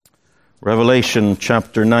Revelation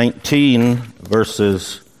chapter 19,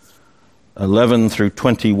 verses 11 through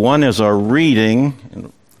 21 is our reading.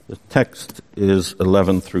 And the text is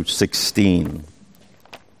 11 through 16.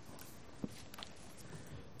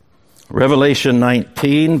 Revelation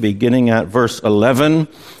 19, beginning at verse 11.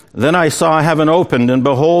 Then I saw heaven opened, and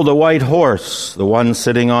behold, a white horse. The one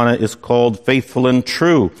sitting on it is called Faithful and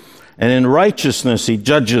True, and in righteousness he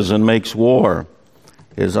judges and makes war.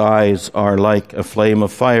 His eyes are like a flame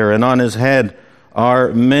of fire, and on his head are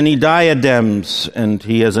many diadems, and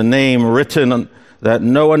he has a name written that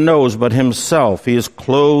no one knows but himself. He is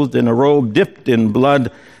clothed in a robe dipped in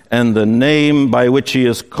blood, and the name by which he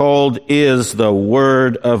is called is the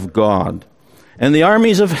Word of God. And the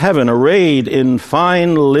armies of heaven, arrayed in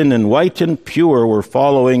fine linen, white and pure, were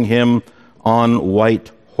following him on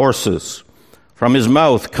white horses. From his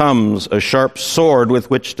mouth comes a sharp sword with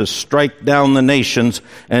which to strike down the nations,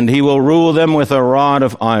 and he will rule them with a rod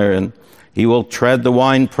of iron. He will tread the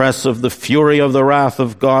winepress of the fury of the wrath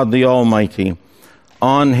of God the Almighty.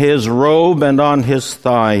 On his robe and on his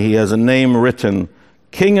thigh he has a name written,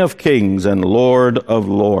 King of Kings and Lord of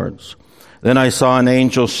Lords. Then I saw an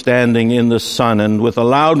angel standing in the sun, and with a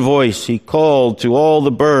loud voice he called to all the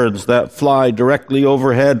birds that fly directly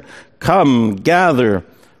overhead, Come, gather,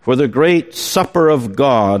 for the great supper of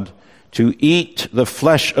God, to eat the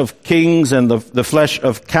flesh of kings and the flesh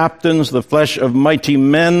of captains, the flesh of mighty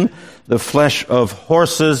men, the flesh of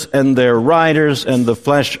horses and their riders, and the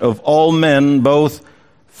flesh of all men, both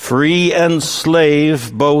free and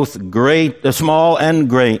slave, both small and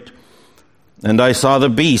great. And I saw the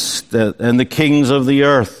beast and the kings of the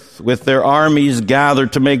earth with their armies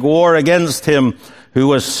gathered to make war against him who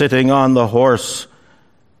was sitting on the horse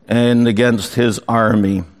and against his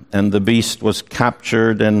army. And the beast was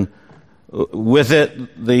captured, and with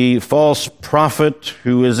it the false prophet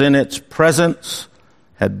who is in its presence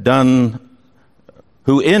had done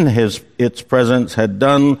the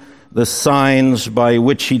signs by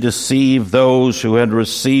which he deceived those who had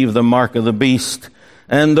received the mark of the beast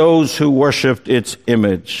and those who worshipped its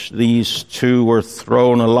image. These two were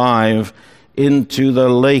thrown alive into the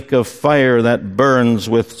lake of fire that burns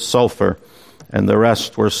with sulfur, and the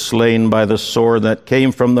rest were slain by the sword that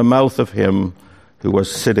came from the mouth of him who was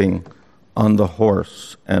sitting on the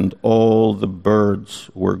horse, and all the birds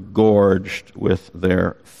were gorged with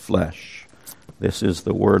their flesh. This is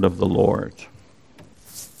the word of the Lord.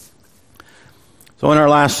 So in our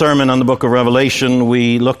last sermon on the book of Revelation,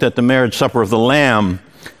 we looked at the marriage supper of the Lamb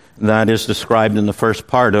that is described in the first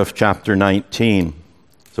part of chapter 19.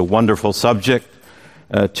 It's a wonderful subject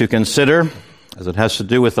to consider, as it has to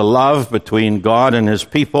do with the love between God and his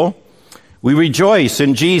people. We rejoice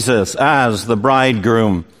in Jesus as the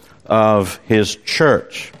bridegroom of his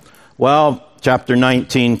church. Well, chapter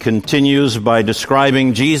 19 continues by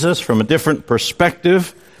describing Jesus from a different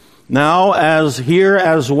perspective. Now,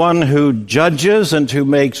 as one who judges and who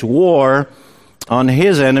makes war on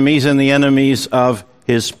his enemies and the enemies of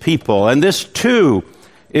his people. And this too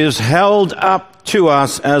is held up to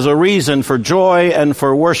us as a reason for joy and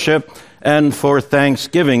for worship and for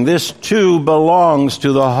thanksgiving. This too belongs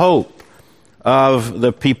to the hope of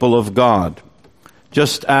the people of God.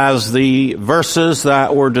 Just as the verses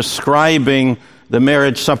that were describing the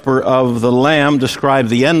marriage supper of the Lamb describe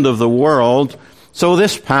the end of the world, so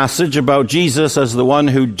this passage about Jesus as the one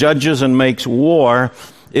who judges and makes war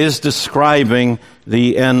is describing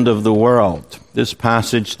the end of the world. This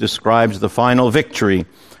passage describes the final victory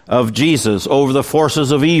of Jesus over the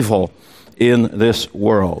forces of evil in this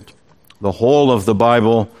world. The whole of the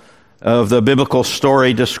Bible, of the biblical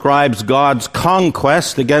story, describes God's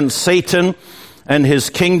conquest against Satan and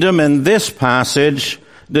his kingdom, and this passage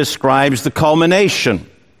describes the culmination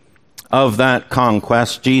of that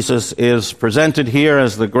conquest. Jesus is presented here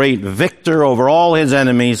as the great victor over all his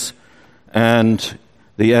enemies and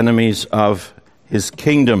the enemies of his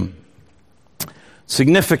kingdom.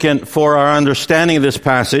 Significant for our understanding of this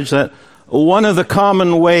passage that one of the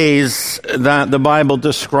common ways that the Bible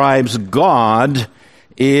describes God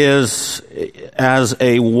is as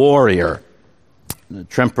a warrior.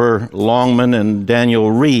 Tremper Longman and Daniel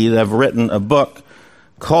Reed have written a book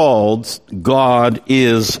called God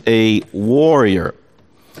is a Warrior.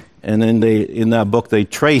 And in that book they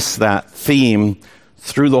trace that theme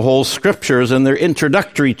through the whole scriptures, and their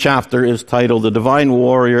introductory chapter is titled The Divine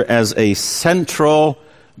Warrior as a Central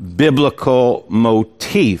Biblical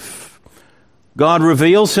Motif. God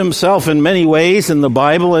reveals himself in many ways in the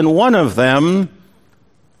Bible, and one of them,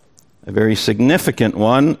 a very significant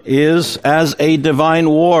one, is as a divine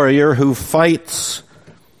warrior who fights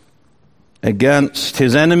against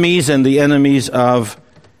his enemies and the enemies of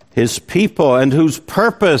his people, and whose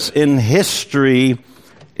purpose in history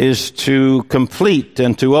is to complete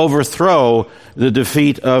and to overthrow the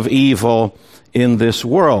defeat of evil in this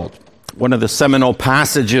world. One of the seminal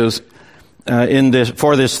passages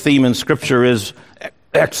for this theme in Scripture is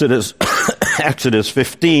Exodus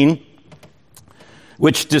 15,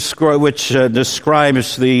 which celebrates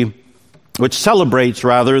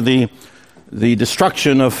the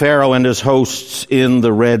destruction of Pharaoh and his hosts in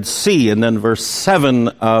the Red Sea. And then verse 7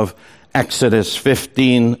 of Exodus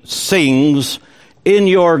 15 sings, In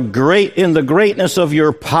the greatness of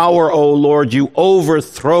your power, O Lord, you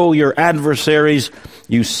overthrow your adversaries.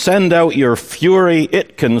 You send out your fury.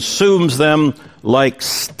 It consumes them like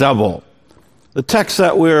stubble. The text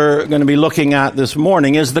that we're going to be looking at this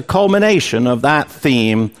morning is the culmination of that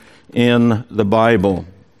theme in the Bible.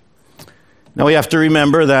 Now we have to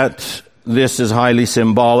remember that this is highly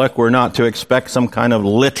symbolic. We're not to expect some kind of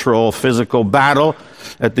literal physical battle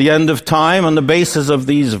at the end of time on the basis of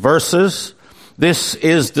these verses. This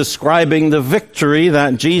is describing the victory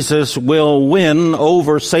that Jesus will win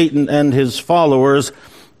over Satan and his followers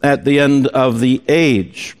at the end of the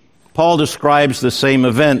age. Paul describes the same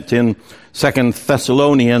event in 2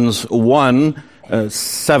 Thessalonians 1,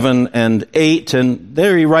 7 and 8, and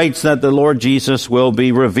there he writes that the Lord Jesus will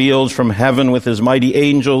be revealed from heaven with his mighty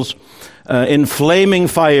angels in flaming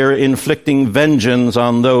fire, inflicting vengeance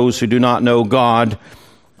on those who do not know God,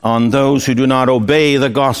 on those who do not obey the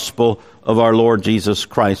gospel of our Lord Jesus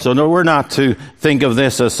Christ. So no, we're not to think of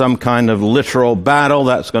this as some kind of literal battle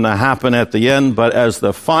that's going to happen at the end, but as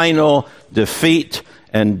the final defeat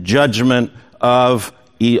and judgment of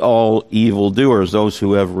all evildoers, those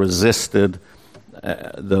who have resisted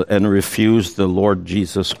and refused the Lord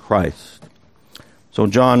Jesus Christ. So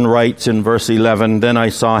John writes in verse 11, Then I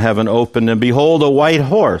saw heaven opened, and behold, a white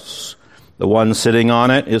horse. The one sitting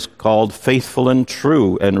on it is called Faithful and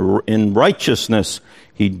True, and in righteousness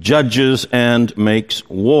he judges and makes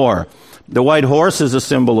war. The white horse is a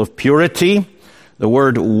symbol of purity. The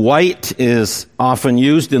word white is often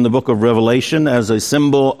used in the book of Revelation as a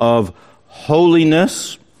symbol of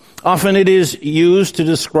holiness. Often it is used to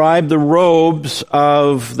describe the robes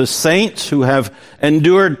of the saints who have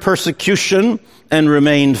endured persecution and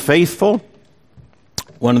remained faithful.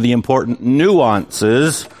 One of the important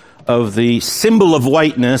nuances of the symbol of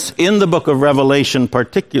whiteness in the book of Revelation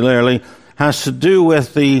particularly has to do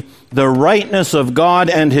with the rightness of God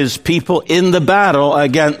and his people in the battle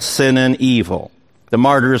against sin and evil. The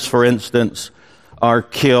martyrs, for instance, are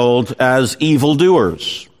killed as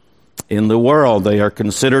evildoers. In the world, they are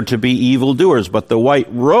considered to be evildoers, but the white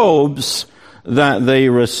robes that they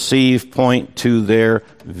receive point to their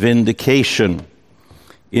vindication.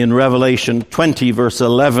 In Revelation 20, verse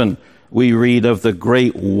 11, we read of the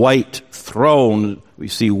great white throne. We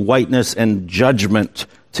see whiteness and judgment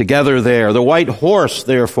together there. The white horse,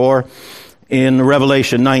 therefore, in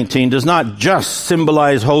Revelation 19, does not just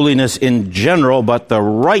symbolize holiness in general, but the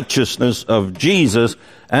righteousness of Jesus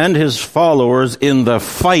and his followers in the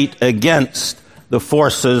fight against the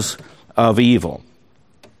forces of evil.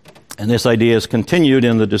 And this idea is continued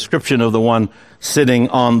in the description of the one sitting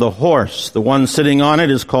on the horse. The one sitting on it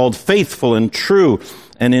is called Faithful and True,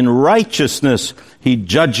 and in righteousness he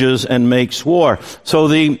judges and makes war. So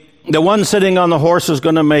the one sitting on the horse is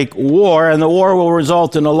going to make war, and the war will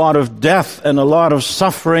result in a lot of death and a lot of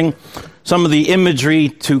suffering. Some of the imagery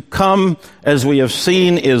to come, as we have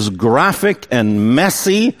seen, is graphic and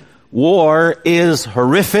messy. War is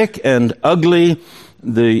horrific and ugly.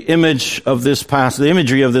 The imagery of this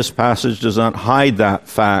passage does not hide that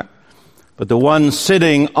fact. But the one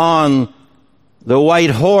sitting on the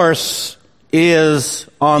white horse is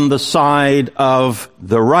on the side of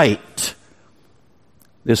the right.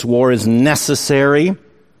 This war is necessary,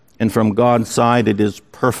 and from God's side it is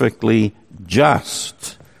perfectly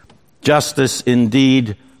just. Justice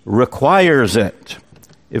indeed requires it.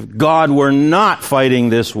 If God were not fighting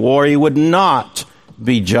this war, he would not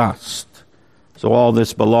be just. So all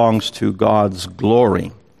this belongs to God's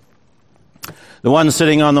glory. The one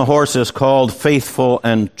sitting on the horse is called Faithful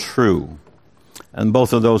and True. And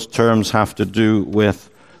both of those terms have to do with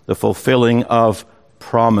the fulfilling of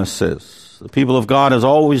promises. The people of God has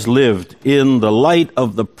always lived in the light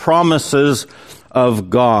of the promises of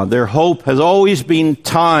God. Their hope has always been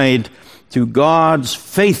tied to God's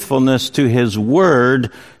faithfulness to his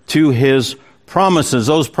word, to his promises.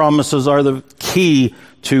 Those promises are the key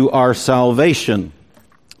to our salvation.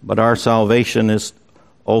 But our salvation is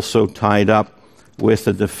also tied up with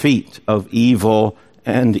the defeat of evil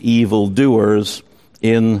and evildoers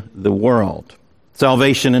in the world.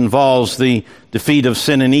 Salvation involves the defeat of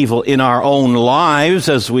sin and evil in our own lives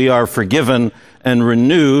as we are forgiven and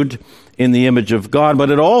renewed in the image of God,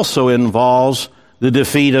 but it also involves the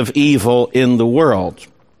defeat of evil in the world.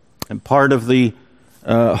 And part of the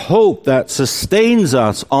hope that sustains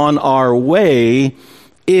us on our way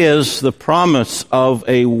is the promise of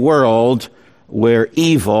a world where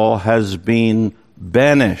evil has been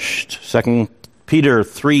banished. 2 Peter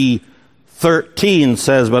 3:13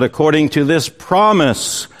 says, "But according to this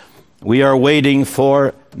promise, we are waiting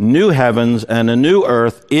for new heavens and a new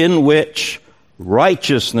earth in which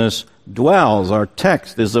righteousness dwells." Our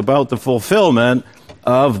text is about the fulfillment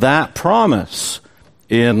of that promise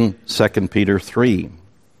in 2 Peter 3.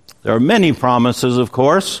 There are many promises, of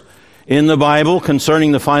course, in the Bible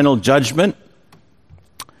concerning the final judgment.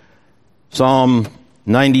 Psalm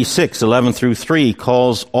 96, 11 through 3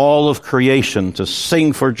 calls all of creation to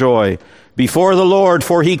sing for joy before the Lord,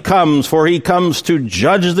 for he comes to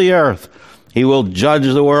judge the earth. He will judge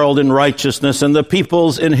the world in righteousness and the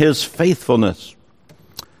peoples in his faithfulness.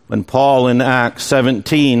 When Paul in Acts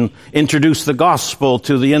 17 introduced the gospel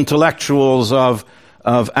to the intellectuals of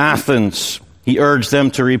Athens, he urged them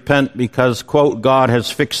to repent because, quote, "God has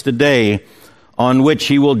fixed a day on which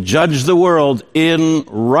he will judge the world in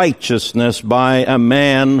righteousness by a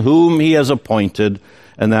man whom he has appointed."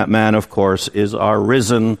 And that man, of course, is our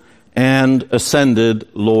risen and ascended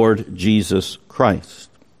Lord Jesus Christ.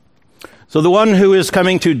 So the one who is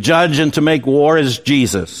coming to judge and to make war is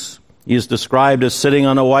Jesus. He is described as sitting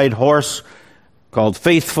on a white horse, called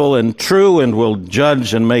faithful and true, and will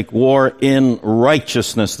judge and make war in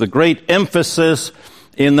righteousness. The great emphasis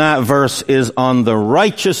in that verse is on the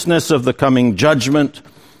righteousness of the coming judgment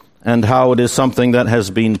and how it is something that has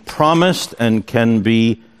been promised and can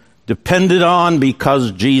be depended on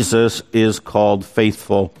because Jesus is called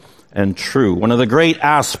faithful and true. One of the great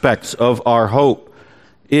aspects of our hope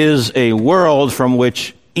is a world from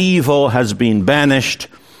which evil has been banished,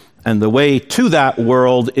 and the way to that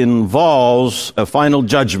world involves a final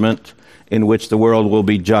judgment in which the world will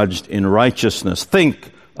be judged in righteousness.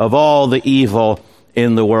 Think of all the evil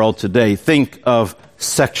in the world today. Think of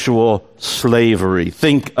sexual slavery.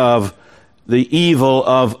 Think of the evil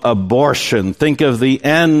of abortion. Think of the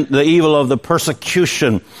evil of the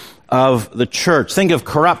persecution of the church. Think of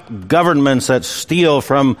corrupt governments that steal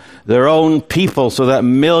from their own people so that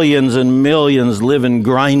millions and millions live in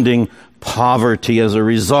grinding poverty as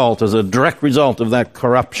a direct result of that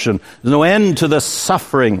corruption. There's no end to the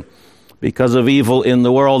suffering because of evil in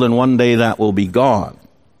the world, and one day that will be gone.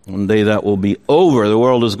 One day that will be over. The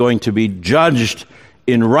world is going to be judged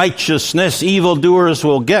in righteousness. Evildoers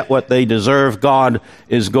will get what they deserve. God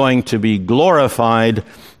is going to be glorified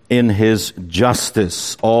in his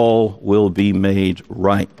justice. All will be made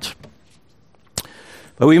right.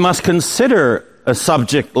 But we must consider a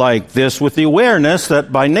subject like this with the awareness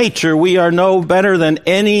that by nature we are no better than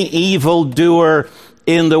any evildoer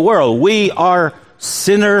in the world. We are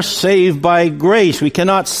sinners saved by grace. We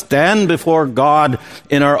cannot stand before God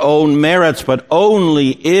in our own merits, but only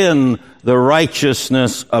in the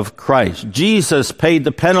righteousness of Christ. Jesus paid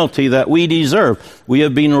the penalty that we deserve. We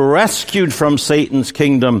have been rescued from Satan's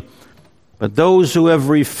kingdom. But those who have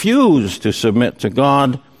refused to submit to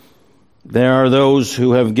God, there are those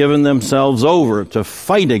who have given themselves over to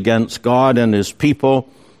fight against God and his people.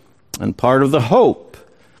 And part of the hope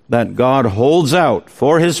that God holds out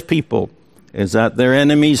for his people is that their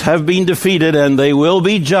enemies have been defeated and they will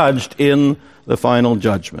be judged in the final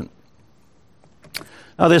judgment.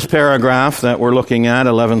 Now, this paragraph that we're looking at,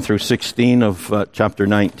 11 through 16 of chapter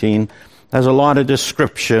 19, has a lot of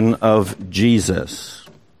description of Jesus.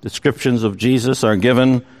 Descriptions of Jesus are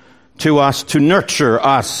given to us to nurture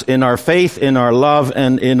us in our faith, in our love,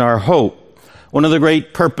 and in our hope. One of the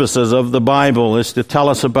great purposes of the Bible is to tell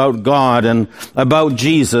us about God and about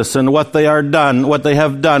Jesus and what they have done, what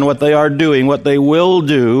they are doing, what they will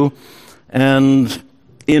do, and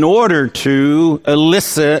in order to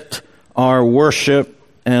elicit our worship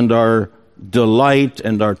and our delight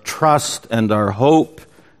and our trust and our hope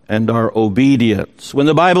and our obedience. When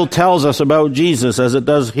the Bible tells us about Jesus, as it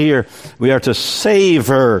does here, we are to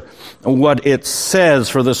savor what it says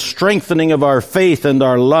for the strengthening of our faith and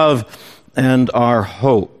our love and our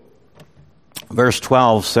hope. Verse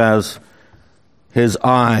 12 says, his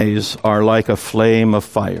eyes are like a flame of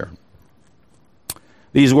fire.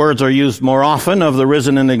 These words are used more often of the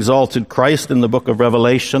risen and exalted Christ in the book of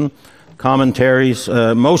Revelation. Commentaries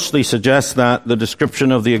mostly suggest that the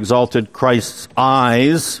description of the exalted Christ's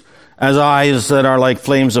eyes, as eyes that are like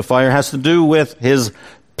flames of fire, has to do with his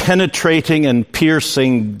penetrating and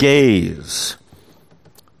piercing gaze,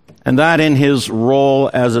 and that in his role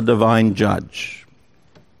as a divine judge.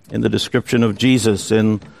 in the description of Jesus.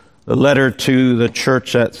 In the letter to the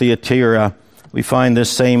church at Thyatira, we find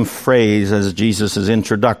this same phrase as Jesus is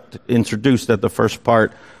introduced at the first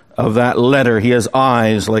part of that letter. He has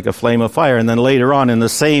eyes like a flame of fire. And then later on in the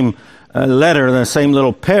same letter, in the same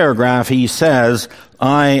little paragraph, he says,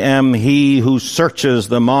 I am he who searches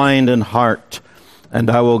the mind and heart, and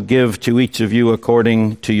I will give to each of you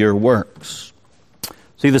according to your works.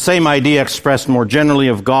 See, the same idea expressed more generally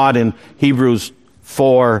of God in Hebrews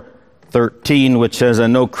 4:13, which says,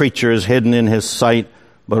 and no creature is hidden in his sight,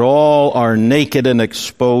 but all are naked and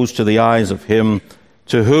exposed to the eyes of him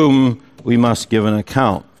to whom we must give an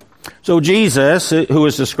account. So Jesus, who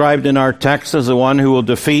is described in our text as the one who will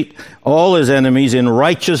defeat all his enemies in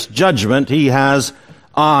righteous judgment, he has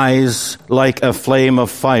eyes like a flame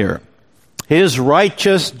of fire. His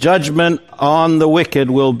righteous judgment on the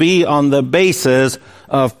wicked will be on the basis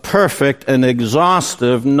of perfect and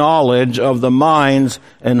exhaustive knowledge of the minds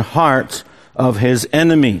and hearts of his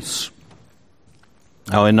enemies.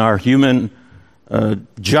 Now, in our human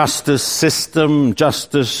justice system,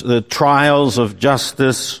 the trials of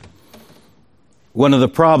justice, one of the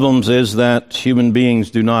problems is that human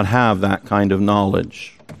beings do not have that kind of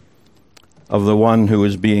knowledge of the one who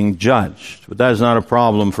is being judged. But that is not a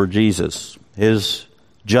problem for Jesus. His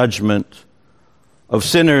judgment of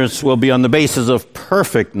sinners will be on the basis of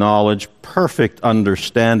perfect knowledge, perfect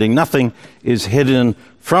understanding. Nothing is hidden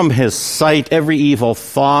from his sight. Every evil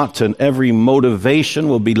thought and every motivation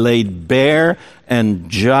will be laid bare and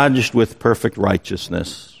judged with perfect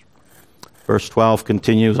righteousness. Verse 12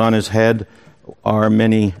 continues, on his head are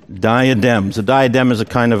many diadems. A diadem is a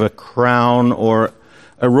kind of a crown or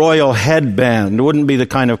a royal headband. It wouldn't be the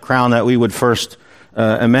kind of crown that we would first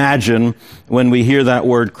imagine when we hear that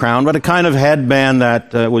word crown, but a kind of headband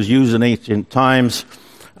that was used in ancient times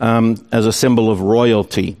as a symbol of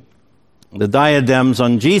royalty. The diadems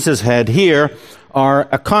on Jesus' head here are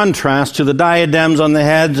a contrast to the diadems on the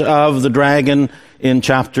heads of the dragon in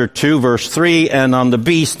chapter 2, verse 3, and on the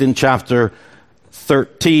beast in chapter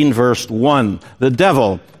 13, verse 1. The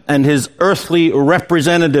devil and his earthly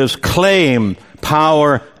representatives claim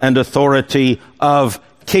power and authority of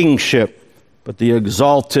kingship. But the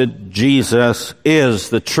exalted Jesus is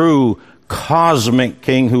the true cosmic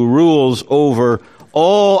king who rules over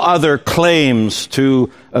all other claims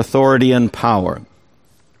to authority and power.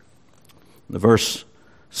 The verse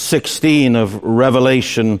 16 of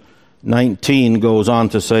Revelation 19 goes on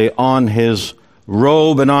to say, on his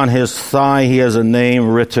robe and on his thigh he has a name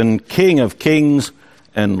written, King of Kings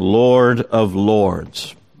and Lord of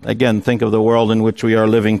Lords. Again, think of the world in which we are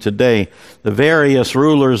living today. The various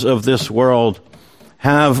rulers of this world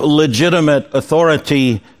have legitimate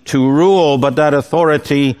authority to rule, but that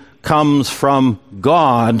authority comes from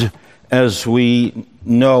God, as we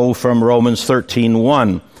know from Romans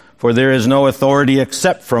 13:1. For there is no authority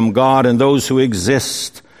except from God, and those who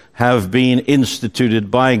exist have been instituted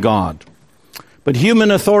by God. But human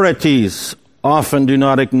authorities often do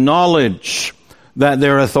not acknowledge that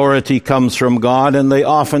their authority comes from God, and they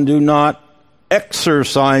often do not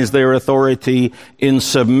exercise their authority in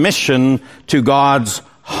submission to God's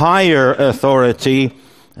higher authority.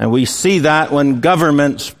 And we see that when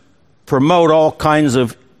governments promote all kinds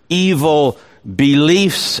of evil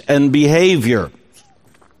beliefs and behavior.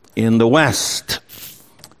 In the West,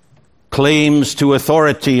 claims to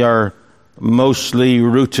authority are mostly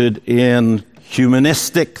rooted in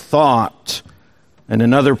humanistic thought, and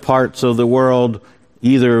in other parts of the world,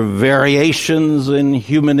 either variations in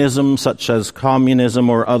humanism, such as communism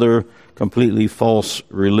or other completely false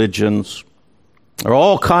religions. There are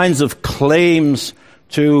all kinds of claims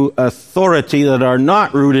to authority that are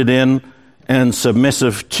not rooted in and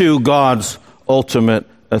submissive to God's ultimate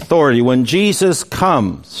authority. When Jesus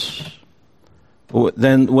comes,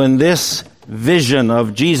 then when this vision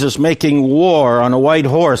of Jesus making war on a white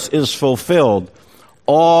horse is fulfilled,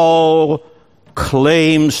 all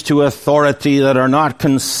claims to authority that are not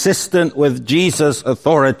consistent with Jesus'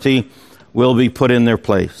 authority will be put in their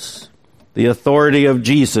place. The authority of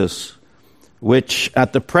Jesus, which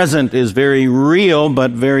at the present is very real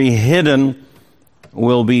but very hidden,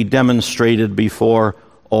 will be demonstrated before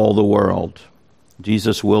all the world.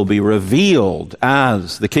 Jesus will be revealed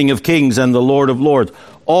as the King of Kings and the Lord of Lords.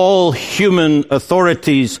 All human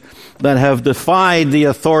authorities that have defied the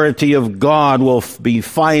authority of God will be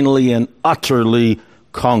finally and utterly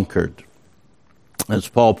conquered. As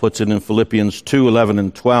Paul puts it in Philippians 2:11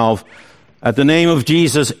 and 12, at the name of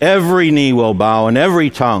Jesus, every knee will bow and every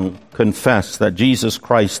tongue confess that Jesus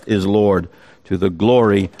Christ is Lord, to the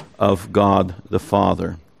glory of God the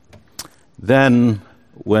Father. Then,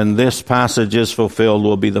 when this passage is fulfilled,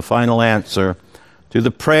 will be the final answer to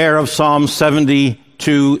the prayer of Psalm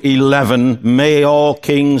 72:11, may all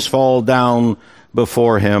kings fall down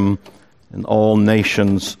before him and all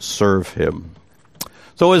nations serve him.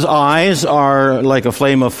 So his eyes are like a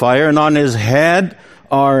flame of fire, and on his head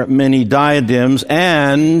are many diadems,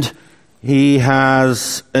 and he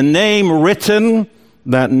has a name written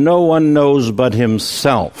that no one knows but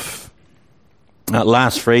himself. That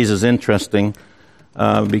last phrase is interesting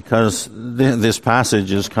because this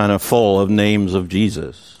passage is kind of full of names of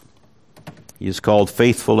Jesus. He is called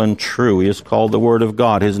faithful and true. He is called the Word of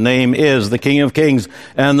God. His name is the King of Kings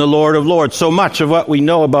and the Lord of Lords. So much of what we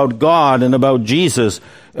know about God and about Jesus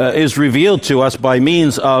is revealed to us by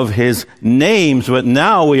means of his names, but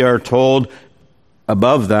now we are told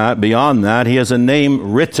above that, beyond that, he has a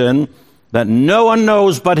name written that no one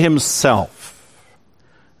knows but himself.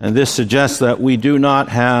 And this suggests that we do not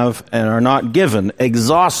have and are not given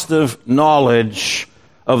exhaustive knowledge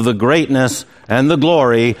of the greatness and the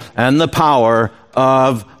glory and the power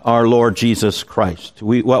of our Lord Jesus Christ.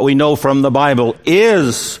 What we know from the Bible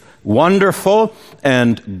is wonderful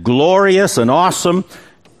and glorious and awesome,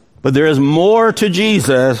 but there is more to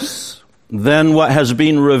Jesus than what has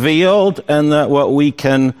been revealed and that what we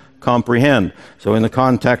can comprehend. So in the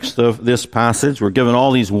context of this passage, we're given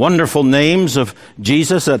all these wonderful names of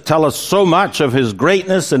Jesus that tell us so much of his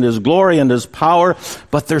greatness and his glory and his power,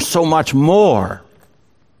 but there's so much more.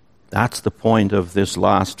 That's the point of this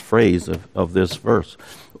last phrase of this verse.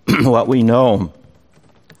 What we know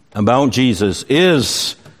about Jesus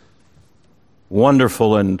is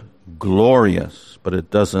wonderful and glorious, but it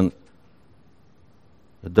does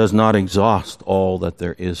not exhaust all that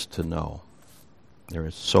there is to know. There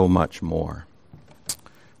is so much more.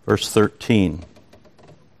 Verse 13.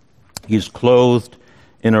 He's clothed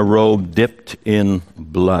in a robe dipped in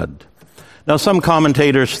blood. Now, some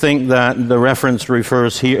commentators think that the reference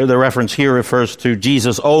here refers to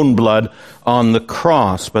Jesus' own blood on the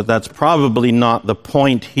cross, but that's probably not the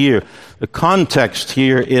point here. The context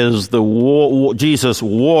here is the war, Jesus'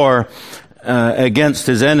 war against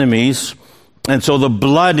his enemies. And so the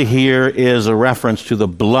blood here is a reference to the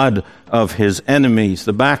blood of his enemies.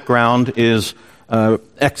 The background is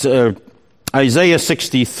Isaiah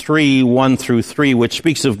 63, 1 through 3, which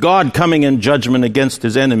speaks of God coming in judgment against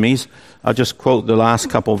his enemies. I'll just quote the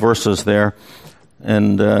last couple verses there.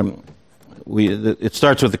 And it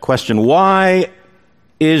starts with the question, why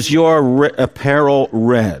is your apparel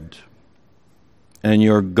red, and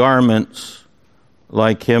your garments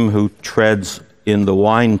like him who treads in the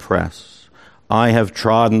winepress? I have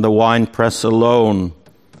trodden the winepress alone,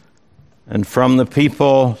 and from the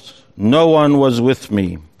people no one was with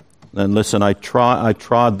me. Then listen, I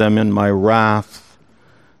trod them in my wrath.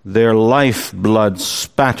 Their lifeblood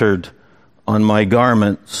spattered on my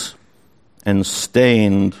garments and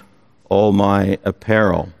stained all my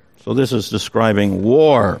apparel. So this is describing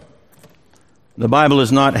war. The Bible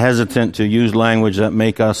is not hesitant to use language that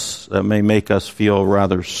may make us feel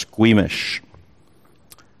rather squeamish.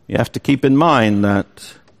 You have to keep in mind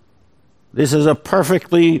that this is a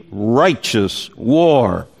perfectly righteous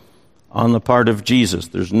war on the part of Jesus.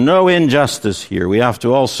 There's no injustice here. We have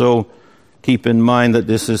to also keep in mind that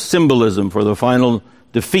this is symbolism for the final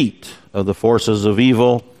defeat of the forces of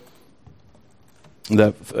evil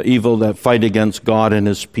that fight against God and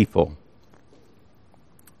his people.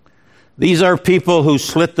 These are people who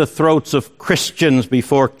slit the throats of Christians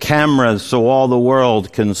before cameras so all the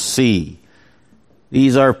world can see.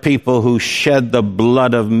 These are people who shed the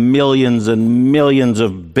blood of millions and millions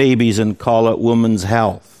of babies and call it woman's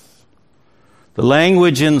health. The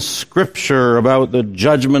language in Scripture about the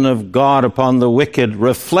judgment of God upon the wicked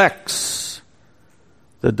reflects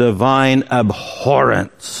the divine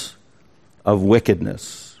abhorrence of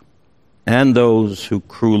wickedness and those who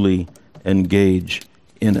cruelly engage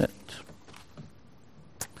in it.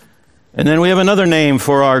 And then we have another name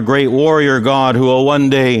for our great warrior God who will one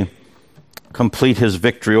day complete his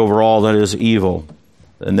victory over all that is evil.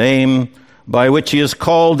 The name by which he is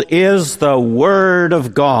called is the Word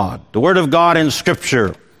of God. The Word of God in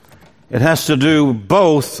Scripture. It has to do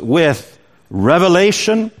both with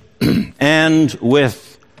revelation and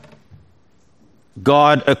with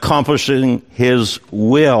God accomplishing his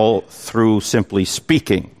will through simply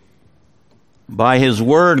speaking. By his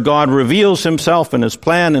word, God reveals himself and his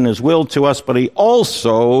plan and his will to us, but he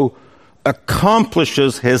also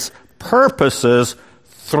accomplishes his purposes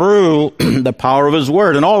through the power of his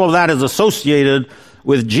word. And all of that is associated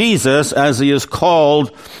with Jesus as he is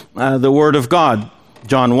called the Word of God.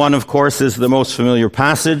 John 1, of course, is the most familiar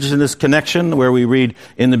passage in this connection, where we read,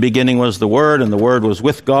 "In the beginning was the Word, and the Word was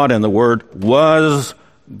with God, and the Word was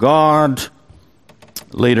God."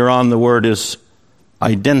 Later on, the Word is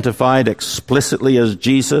identified explicitly as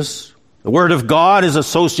Jesus. The Word of God is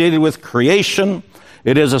associated with creation.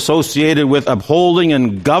 It is associated with upholding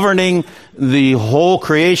and governing the whole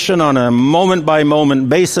creation on a moment-by-moment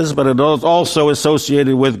basis, but it is also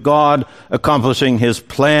associated with God accomplishing His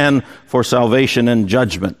plan for salvation and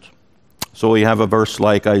judgment. So we have a verse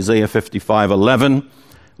like Isaiah 55:11,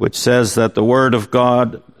 which says that the Word of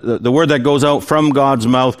God, the word that goes out from God's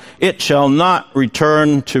mouth, it shall not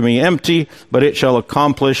return to me empty, but it shall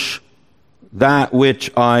accomplish that which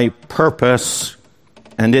I purpose,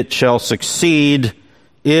 and it shall succeed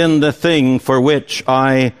in the thing for which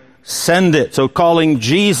I send it. So calling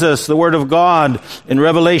Jesus the Word of God in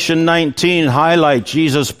Revelation 19 highlights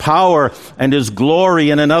Jesus' power and His glory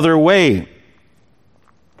in another way.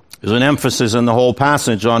 There's an emphasis in the whole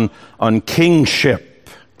passage on kingship.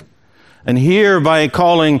 And here, by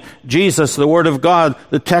calling Jesus the Word of God,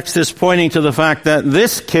 the text is pointing to the fact that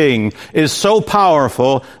this king is so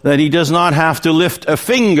powerful that he does not have to lift a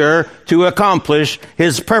finger to accomplish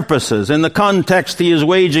his purposes. In the context, he is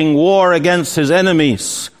waging war against his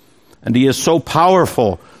enemies. And he is so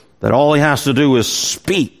powerful that all he has to do is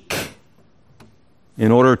speak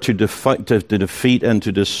in order to defeat and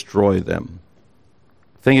to destroy them.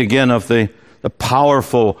 Think again of the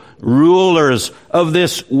powerful rulers of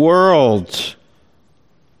this world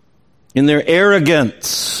in their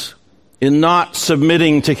arrogance, in not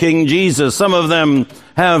submitting to King Jesus. Some of them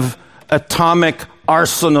have atomic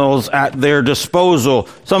arsenals at their disposal.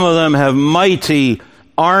 Some of them have mighty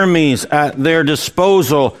armies at their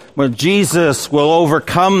disposal, but Jesus will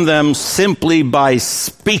overcome them simply by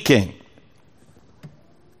speaking.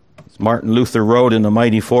 As Martin Luther wrote in "The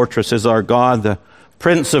Mighty Fortress is Our God," the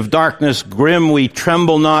Prince of darkness grim, we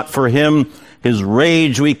tremble not for him. His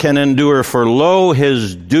rage we can endure, for lo,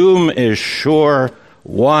 his doom is sure.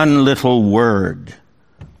 One little word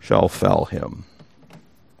shall fell him.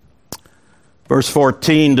 Verse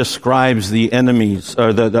 14 describes the enemies,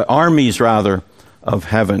 or the armies rather, of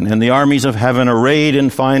heaven. And the armies of heaven, arrayed in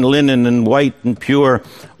fine linen and white and pure,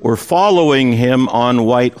 were following him on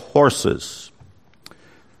white horses.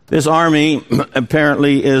 This army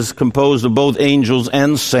apparently is composed of both angels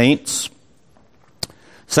and saints.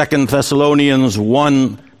 2 Thessalonians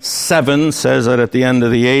 1:7 says that at the end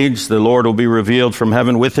of the age, the Lord will be revealed from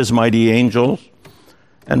heaven with his mighty angels.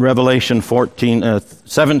 And Revelation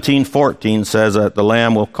 17:14 says that the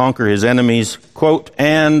Lamb will conquer his enemies, quote,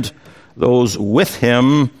 and those with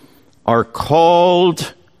him are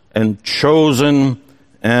called and chosen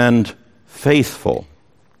and faithful.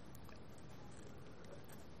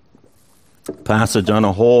 Passage on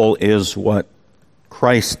a whole is what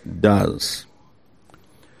Christ does.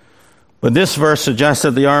 But this verse suggests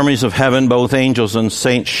that the armies of heaven, both angels and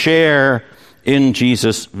saints, share in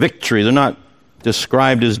Jesus' victory. They're not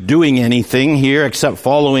described as doing anything here except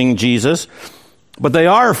following Jesus, but they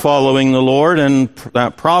are following the Lord, and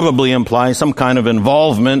that probably implies some kind of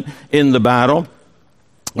involvement in the battle.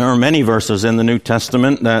 There are many verses in the New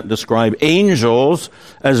Testament that describe angels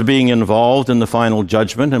as being involved in the final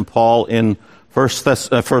judgment, and Paul in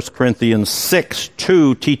 1 Corinthians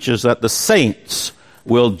 6:2 teaches that the saints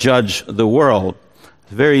will judge the world.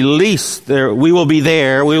 At the very least, we will be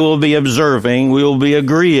there, we will be observing, we will be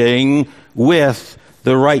agreeing with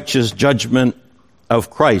the righteous judgment of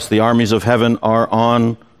Christ. The armies of heaven are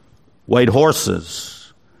on white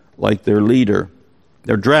horses, like their leader.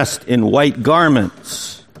 They're dressed in white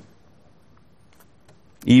garments.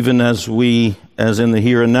 Even as in the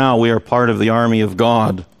here and now, we are part of the army of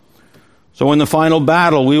God. So in the final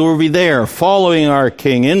battle, we will be there, following our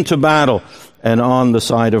King into battle and on the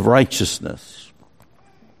side of righteousness.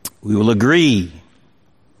 We will agree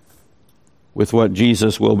with what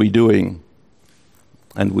Jesus will be doing,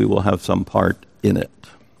 and we will have some part in it.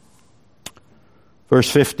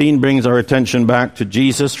 Verse 15 brings our attention back to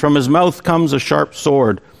Jesus. From his mouth comes a sharp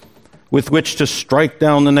sword, with which to strike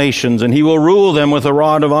down the nations, and he will rule them with a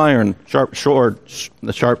rod of iron.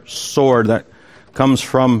 The sharp sword that comes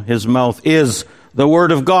from his mouth is the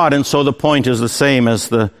Word of God, and so the point is the same as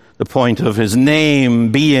the point of his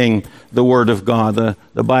name being the Word of God.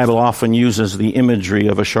 The Bible often uses the imagery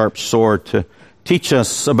of a sharp sword to teach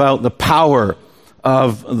us about the power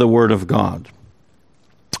of the Word of God.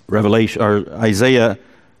 Isaiah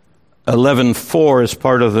 11:4 is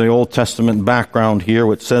part of the Old Testament background here,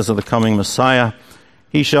 which says of the coming Messiah,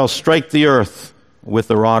 he shall strike the earth with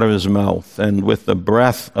the rod of his mouth, and with the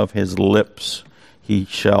breath of his lips he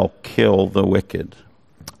shall kill the wicked.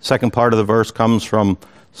 Second part of the verse comes from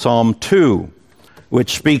Psalm 2,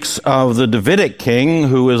 which speaks of the Davidic king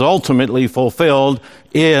who is ultimately fulfilled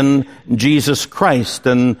in Jesus Christ.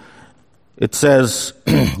 And It says,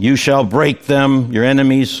 you shall break them, your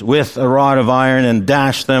enemies, with a rod of iron and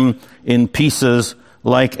dash them in pieces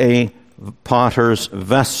like a potter's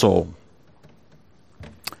vessel.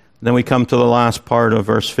 Then we come to the last part of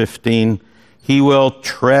verse 15. He will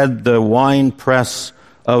tread the winepress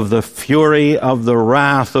of the fury of the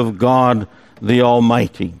wrath of God the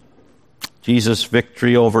Almighty. Jesus'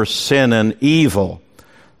 victory over sin and evil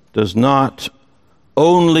does not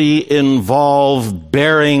only involve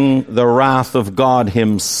bearing the wrath of God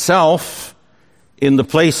himself in the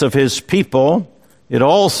place of his people, it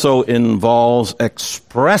also involves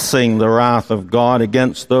expressing the wrath of God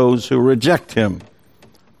against those who reject him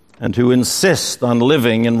and who insist on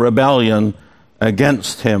living in rebellion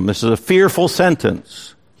against him. This is a fearful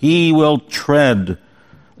sentence. He will tread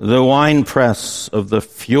the winepress of the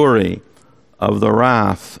fury of the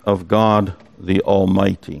wrath of God the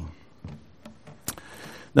Almighty.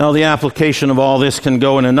 Now, the application of all this can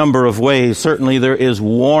go in a number of ways. Certainly there is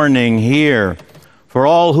warning here for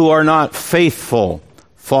all who are not faithful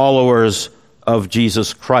followers of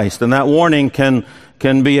Jesus Christ. And that warning can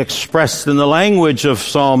be expressed in the language of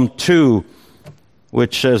Psalm 2,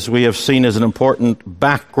 which, as we have seen, is an important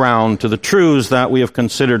background to the truths that we have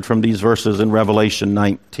considered from these verses in Revelation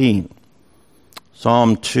 19.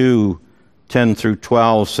 Psalm 2, 10 through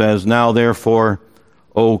 12 says, Now therefore,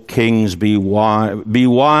 O kings, be wise,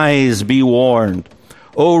 be warned.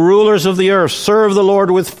 O rulers of the earth, serve the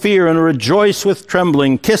Lord with fear and rejoice with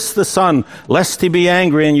trembling. Kiss the Son, lest he be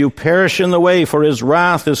angry and you perish in the way, for his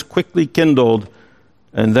wrath is quickly kindled.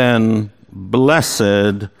 And then,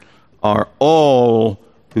 blessed are all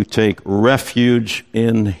who take refuge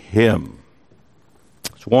in him.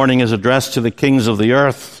 This warning is addressed to the kings of the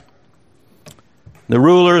earth, the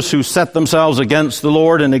rulers who set themselves against the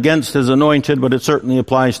Lord and against his anointed, but it certainly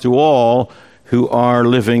applies to all who are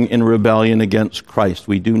living in rebellion against Christ.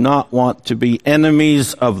 We do not want to be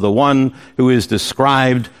enemies of the one who is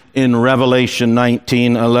described in Revelation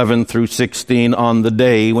 19, 11 through 16 on the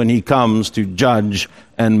day when he comes to judge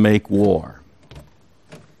and make war.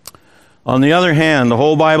 On the other hand, the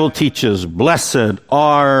whole Bible teaches, blessed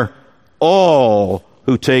are all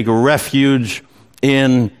who take refuge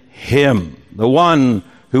in him. The one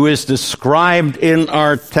who is described in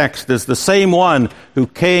our text is the same one who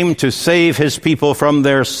came to save his people from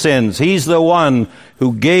their sins. He's the one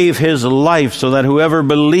who gave his life so that whoever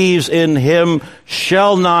believes in him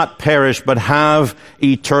shall not perish but have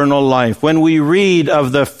eternal life. When we read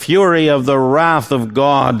of the fury of the wrath of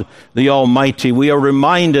God the Almighty, we are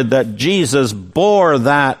reminded that Jesus bore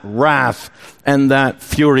that wrath and that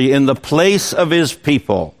fury in the place of his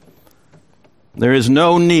people. There is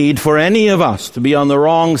no need for any of us to be on the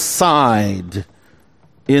wrong side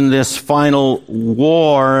in this final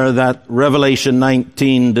war that Revelation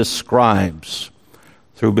 19 describes.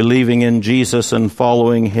 Through believing in Jesus and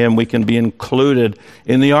following him, we can be included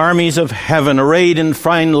in the armies of heaven, arrayed in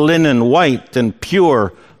fine linen, white and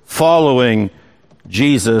pure, following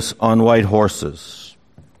Jesus on white horses.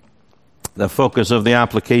 The focus of the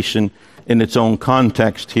application in its own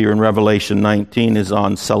context here in Revelation 19 is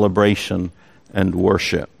on celebration and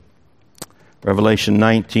worship. Revelation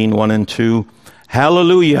 19, 1 and 2.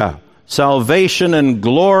 Hallelujah! Salvation and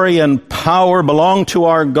glory and power belong to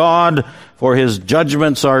our God, for his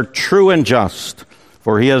judgments are true and just.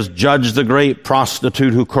 For he has judged the great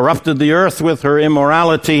prostitute who corrupted the earth with her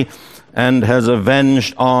immorality and has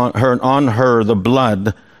avenged on her the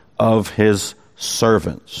blood of his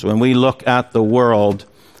servants. When we look at the world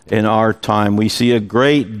in our time, we see a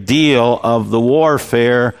great deal of the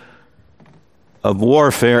warfare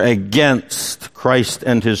against Christ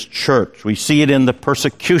and his church. We see it in the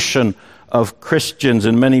persecution of Christians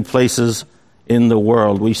in many places in the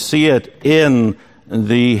world. We see it in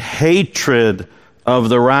the hatred of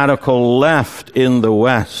the radical left in the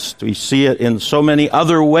West. We see it in so many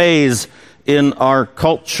other ways in our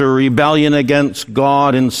culture: rebellion against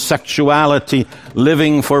God in sexuality,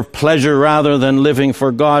 living for pleasure rather than living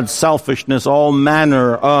for God, selfishness, all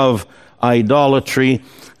manner of idolatry.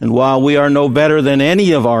 And while we are no better than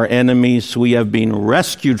any of our enemies, we have been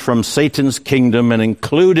rescued from Satan's kingdom and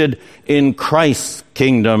included in Christ's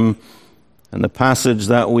kingdom. And the passage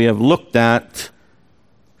that we have looked at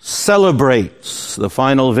celebrates the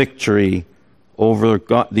final victory over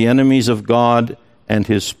God, the enemies of God and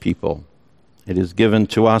his people. It is given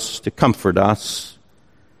to us to comfort us.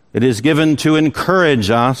 It is given to encourage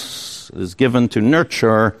us. It is given to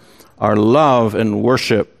nurture our love and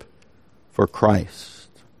worship for Christ.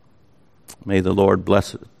 May the Lord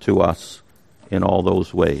bless it to us in all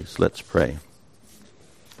those ways. Let's pray.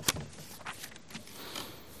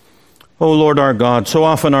 O Lord our God, so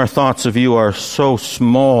often our thoughts of you are so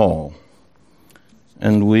small.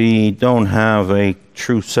 and we don't have a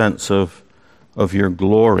true sense of your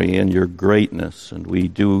glory and your greatness. And we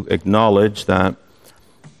do acknowledge that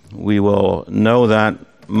we will know that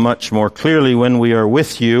much more clearly when we are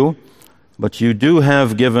with you, but you do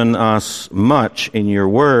have given us much in your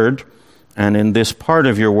word and in this part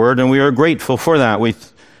of your word, and we are grateful for that.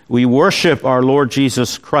 We worship our Lord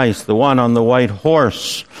Jesus Christ, the one on the white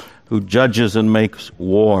horse who judges and makes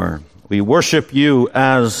war. We worship you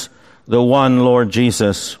as the one, Lord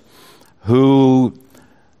Jesus, who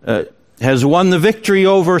has won the victory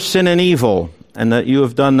over sin and evil, and that you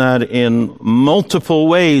have done that in multiple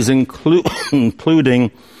ways,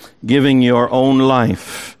 including giving your own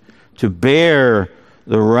life to bear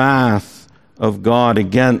the wrath of God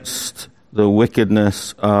against the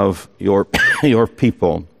wickedness of your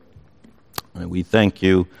people. And we thank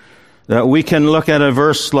you that we can look at a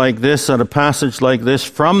verse like this, at a passage like this,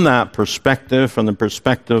 from that perspective, from the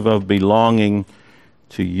perspective of belonging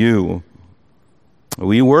to you.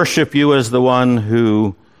 We worship you as the one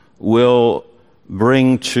who will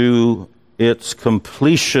bring to its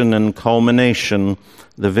completion and culmination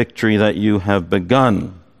the victory that you have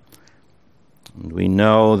begun. And we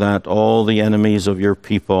know that all the enemies of your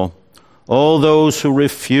people, all those who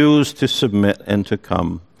refuse to submit and to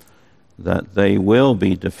come, that they will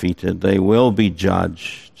be defeated, they will be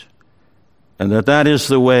judged, and that is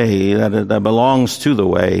the way, that belongs to the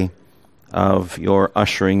way of your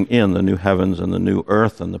ushering in the new heavens and the new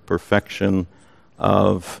earth and the perfection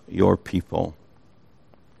of your people.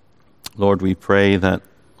 Lord, we pray that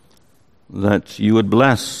you would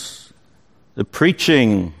bless the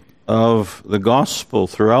preaching of the gospel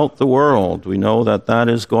throughout the world. We know that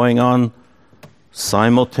is going on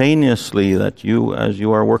simultaneously, that you, as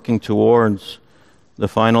you are working towards the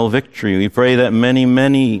final victory, we pray that many,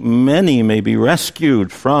 many, many may be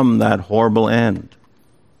rescued from that horrible end.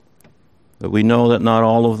 But we know that not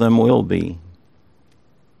all of them will be,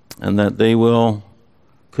 and that they will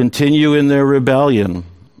continue in their rebellion.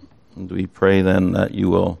 And we pray then that you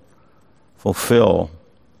will fulfill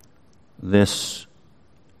this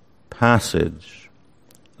passage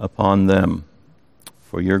upon them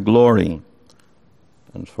for your glory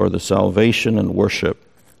and for the salvation and worship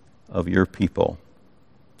of your people.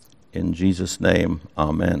 In Jesus' name,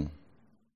 amen.